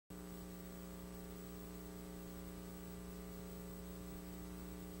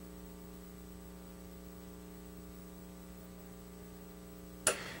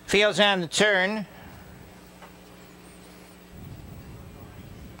Fields on the turn.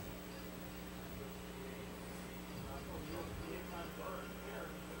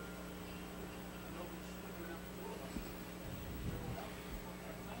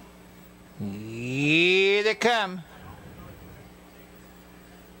 Here they come.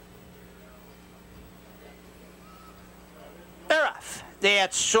 They're off.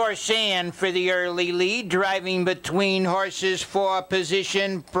 That's Sportsman for the early lead, driving between horses for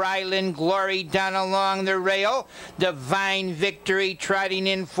position. Bryland Glory down along the rail. Divine Victory trotting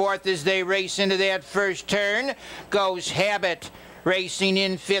in fourth as they race into that first turn. Goes Habit. Racing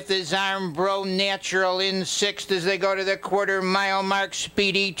in fifth is Armbro Natural in sixth as they go to the quarter-mile mark.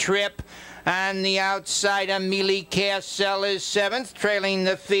 Speedy Trip. On the outside, Amelie Cassell is seventh, trailing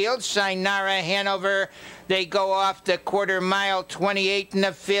the field. Sinara Hanover, they go off the quarter-mile, 28 in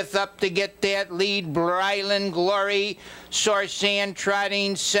the fifth, up to get that lead. Bryland Glory, Sportsman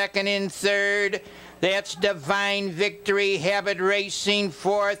trotting second and third. That's Divine Victory, Habit racing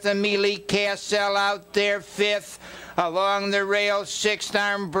fourth. Amelie Cassell out there fifth. Along the rail, sixth,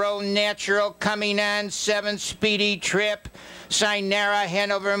 Armbro Natural coming on seventh. Speedy Trip. Sinara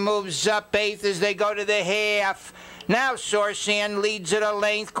Hanover moves up eighth as they go to the half. Now Sportsman leads at a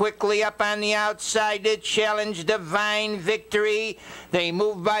length, quickly up on the outside to challenge Divine Victory. They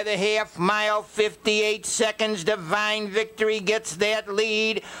move by the half mile, 58 seconds. Divine Victory gets that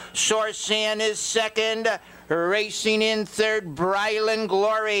lead. Sportsman is second. Racing in third, Bryland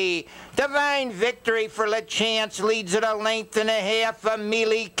Glory. Divine Victory for Lachance leads at a length and a half.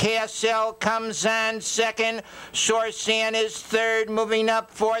 Amelie Cassell comes on second. Sportsman is third, moving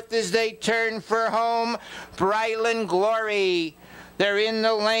up fourth as they turn for home. Bryland Glory. They're in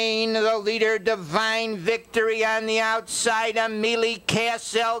the lane. The leader, Divine Victory on the outside. Amelie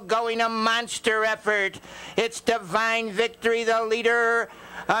Cassell going a monster effort. It's Divine Victory, the leader.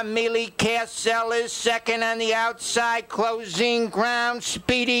 Amelie Cassell is second on the outside, closing ground.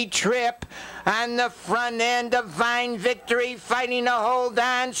 Speedy Trip on the front end. Divine Victory fighting to hold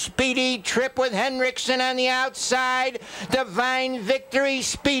on. Speedy Trip with Henriksen on the outside. Divine Victory,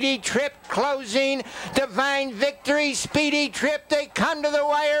 Speedy Trip closing. Divine Victory, Speedy Trip. They come to the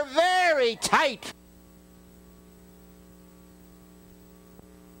wire very tight.